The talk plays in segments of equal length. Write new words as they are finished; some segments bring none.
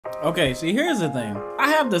Okay, see, here's the thing. I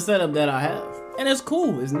have the setup that I have. And it's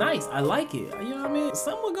cool, it's nice, I like it. You know what I mean?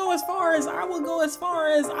 Some would go as far as, I would go as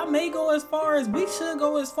far as, I may go as far as, we should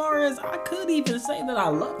go as far as, I could even say that I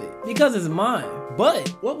love it. Because it's mine. But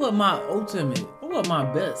what would my ultimate, what would my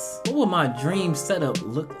best, what would my dream setup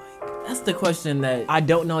look like? That's the question that I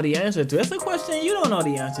don't know the answer to. That's the question you don't know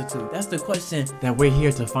the answer to. That's the question that we're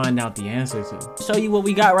here to find out the answer to. Show you what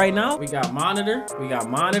we got right now. We got monitor,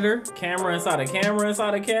 camera inside a camera,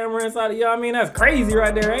 inside a camera, inside a, you know what I mean? That's crazy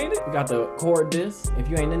right there, ain't it? We got the cord disc. If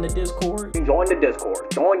you ain't in the Discord, join the Discord.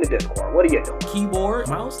 Join the Discord. What are you doing? Keyboard,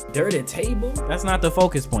 mouse, dirty table. That's not the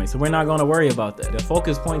focus point, so we're not gonna worry about that. The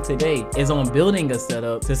focus point today is on building a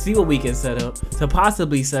setup to see what we can set up, to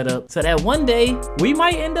possibly set up, so that one day we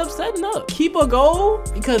might end up setting up. Keep a goal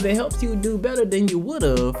because it helps you do better than you would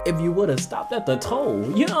have if you would have stopped at the toe.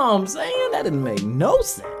 You know what I'm saying? That didn't make no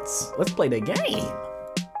sense. Let's play the game.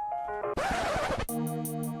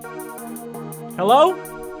 Hello?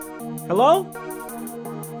 Hello?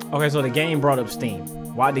 Okay, so the game brought up Steam.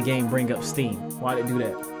 Why'd the game bring up Steam? Why'd it do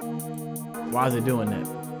that? Why is it doing that?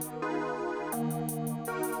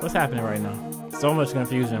 What's happening right now? So much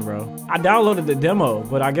confusion, bro. I downloaded the demo,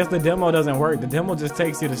 but I guess the demo doesn't work. The demo just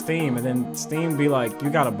takes you to Steam, and then Steam be like, you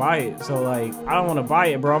gotta buy it. So like, I don't wanna buy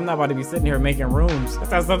it, bro. I'm not about to be sitting here making rooms. If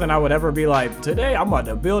that's something I would ever be like, today I'm about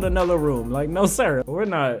to build another room. Like, no sir, we're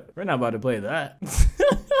not about to play that.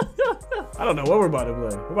 I don't know what we're about to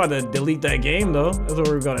play. We're about to delete that game though. That's what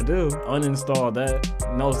we're gonna do. Uninstall that.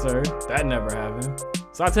 No sir, that never happened.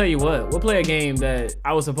 So I'll tell you what, we'll play a game that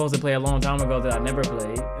I was supposed to play a long time ago that I never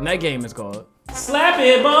played. And that game is called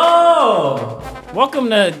Slappyball. Welcome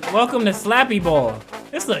to Slappyball.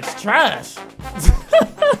 This looks trash.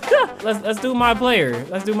 Let's do my player.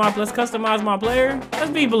 Let's customize my player.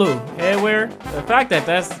 Let's be blue. Headwear. The fact that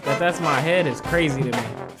that's my head is crazy to me.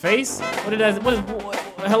 Face? What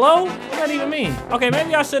hello? What does that even mean? Okay,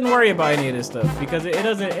 maybe I shouldn't worry about any of this stuff because it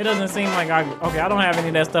doesn't seem like I don't have any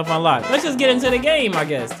of that stuff unlocked. Let's just get into the game, I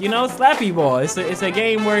guess. You know, Slappyball. It's a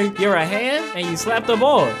game where you're a hand and you slap the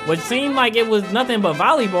ball, which seemed like it was nothing but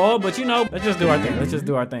volleyball, but you know, let's just do our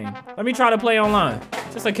thing. Let me try to play online.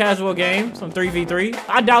 Just a casual game, some 3v3.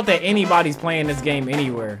 I doubt that anybody's playing this game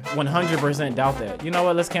anywhere. 100% doubt that. You know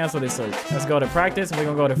what? Let's cancel this search. Let's go to practice and we're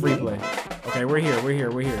gonna go to free play. Okay, we're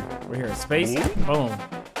here. Space. Boom.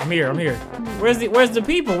 I'm here. Where's the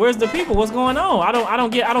people? What's going on? I don't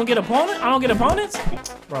get opponents?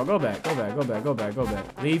 Bro, go back.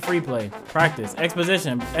 Leave free play. Practice.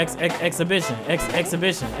 Exhibition.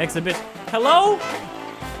 Hello?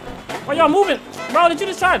 Why y'all moving? Bro, did you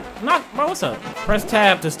just try to knock? Bro, what's up? Press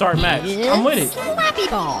tab to start match. I'm with it.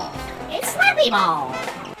 Slappyball. It's Slappyball.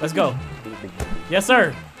 Let's go. Yes,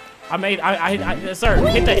 sir. Yes, sir.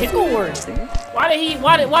 Hit the scored. Why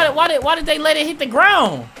did they let it hit the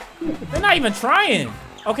ground? They're not even trying.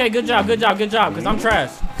 Okay, good job, because I'm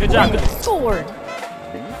trash. Good job. Scored.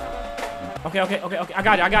 Okay. I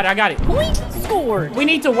got it. Point scored. We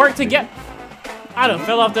need to work together. I done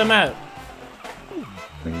fell off the map.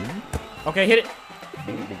 Okay, hit it.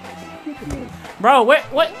 Bro,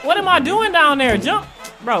 what am I doing down there? Jump.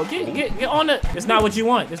 Bro, get on the. It's not what you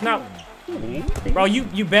want. It's not. Bro,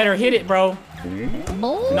 you better hit it, bro.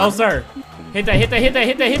 No, sir. Hit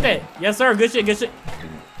that. Yes, sir. Good shit.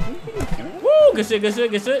 Woo, good shit.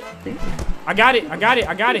 I got it.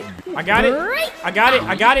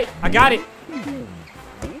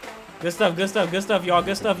 Good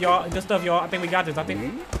stuff, y'all. I think we got this.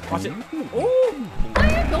 Watch it. Ooh.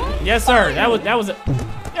 Yes, sir. That was a.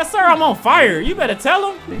 Yes, sir. I'm on fire. You better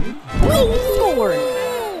tell him. Scored.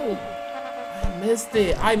 I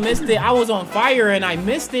missed it. I was on fire and I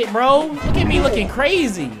missed it, bro. Look at me looking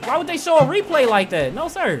crazy. Why would they show a replay like that? No,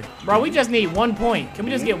 sir. Bro, we just need 1 point. Can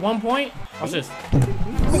we just get 1 point? Watch this.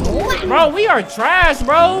 Bro, we are trash,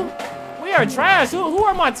 bro. We are trash. Who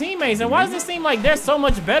are my teammates? And why does it seem like they're so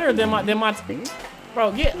much better than my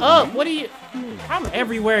Bro, get up. What are you? I'm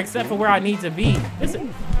everywhere except for where I need to be.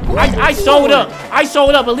 Listen, I showed up.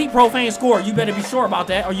 Elite Prophane scored. You better be sure about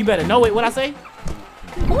that, or you better know it. What I say?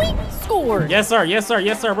 Point scored. Yes, sir.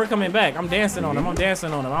 We're coming back. I'm dancing on him. I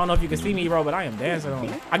don't know if you can see me, bro, but I am dancing on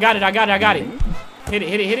him. I got it. Hit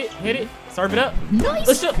it. Serve it up. Nice.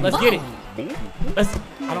 Let's get it.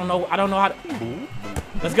 I don't know how to.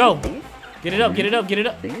 Let's go. Get it up.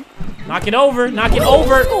 Knock it over.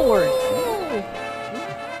 Scored.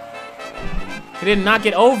 He didn't knock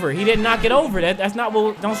it over. That's not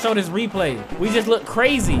what. Don't show this replay. We just look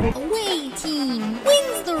crazy. Away team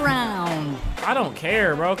wins the round. I don't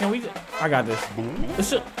care, bro. Can we? I got this.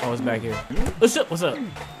 Oh, it's back here. What's up?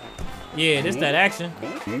 Yeah, this that action.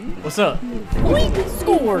 What's up? Point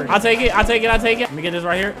scored. I'll take it. I'll take it. I'll take it. Let me get this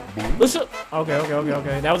right here. What's up? Okay, okay, okay,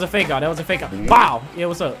 okay. That was a fake out. That was a fake out. Wow. Yeah,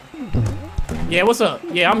 what's up? Yeah, what's up?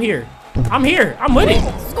 Yeah, I'm here. I'm here. I'm with it.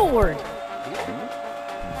 Scored.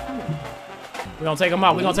 We're gonna take him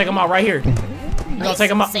out. We're gonna take him out right here. We're gonna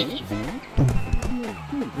take him out. Save.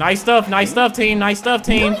 Nice stuff. Nice stuff, team. Nice stuff,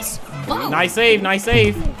 team. Nice ball. Nice save. Nice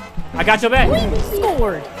save. I got your back.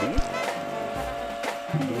 Scored.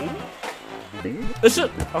 What's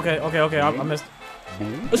up? Okay, okay, okay. I missed.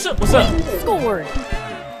 What's up? What's up? Scored.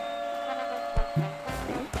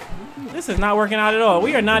 This is not working out at all.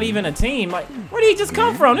 We are not even a team. Like, where did he just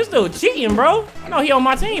come from? This dude cheating, bro. I know he on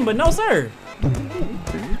my team, but no, sir.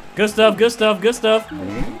 Good stuff, good stuff, good stuff.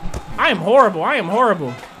 I am horrible. I am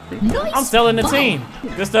horrible. Nice I'm selling the ball. team.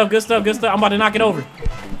 Good stuff, good stuff, good stuff. I'm about to knock it over.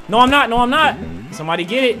 No, I'm not. No, I'm not. Somebody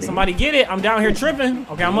get it. Somebody get it. I'm down here tripping.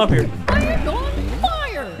 Okay, I'm up here. Fire on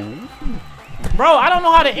fire. Bro, I don't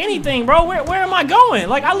know how to anything, bro. Where am I going?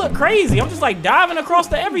 Like, I look crazy. I'm just like diving across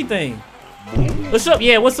to everything. What's up?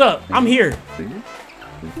 Yeah, what's up? I'm here.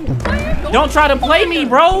 Don't try to play me,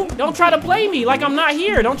 bro. Don't try to play me like I'm not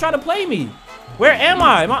here. Don't try to play me. Where am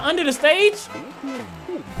I? Am I under the stage?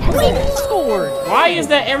 Point scored. Why is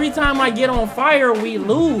that every time I get on fire, we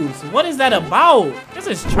lose? What is that about? This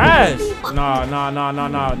is trash. No, no, no, no,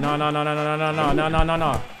 no, no, no, no, no, no, no, no, no, no, no,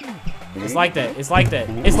 no. It's like that. It's like that.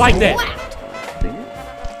 It's like that.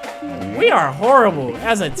 We are horrible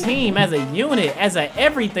as a team, as a unit, as a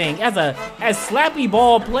everything, as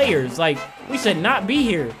Slappyball players. Like, we should not be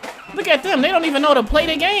here. Look at them. They don't even know to play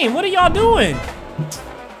the game. What are y'all doing?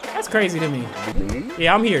 That's crazy to me.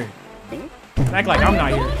 Yeah, I'm here. Act like I'm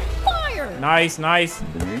not here. Fire. Nice, nice.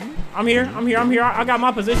 I'm here. I'm here. I'm here. I got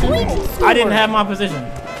my position. I didn't have my position.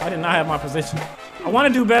 I did not have my position. I want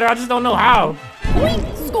to do better. I just don't know how. Point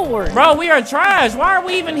scored. Bro, we are trash. Why are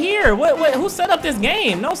we even here? What? Who set up this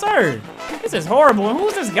game? No, sir. This is horrible. And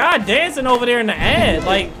who's this guy dancing over there in the ad?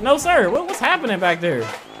 Like, no, sir. What's happening back there?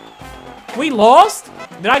 We lost?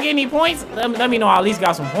 Did I get any points? Let me know I at least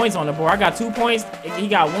got some points on the board. I got 2 points. He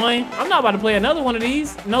got 1. I'm not about to play another one of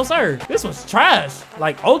these. No, sir. This was trash.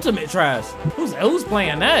 Like, ultimate trash. Who's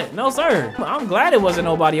playing that? No, sir. I'm glad it wasn't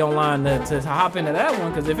nobody online to hop into that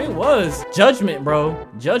one, because if it was, judgment, bro.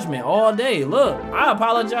 Judgment all day. Look, I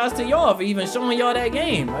apologize to y'all for even showing y'all that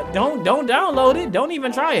game. Don't download it. Don't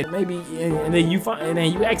even try it. Maybe, and then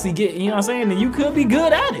you actually get, you know what I'm saying? Then you could be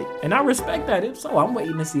good at it. And I respect that. If so, I'm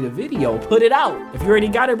waiting to see the video. Put it out. If you already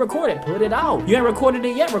got it recorded, put it out. You ain't recorded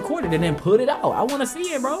it yet, record it and then put it out. I want to see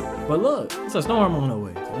it, bro. But look, it's a storm on the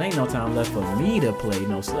way. So there ain't no time left for me to play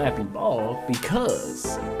no Slappyball,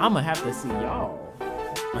 because I'm gonna have to see y'all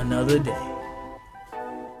another day.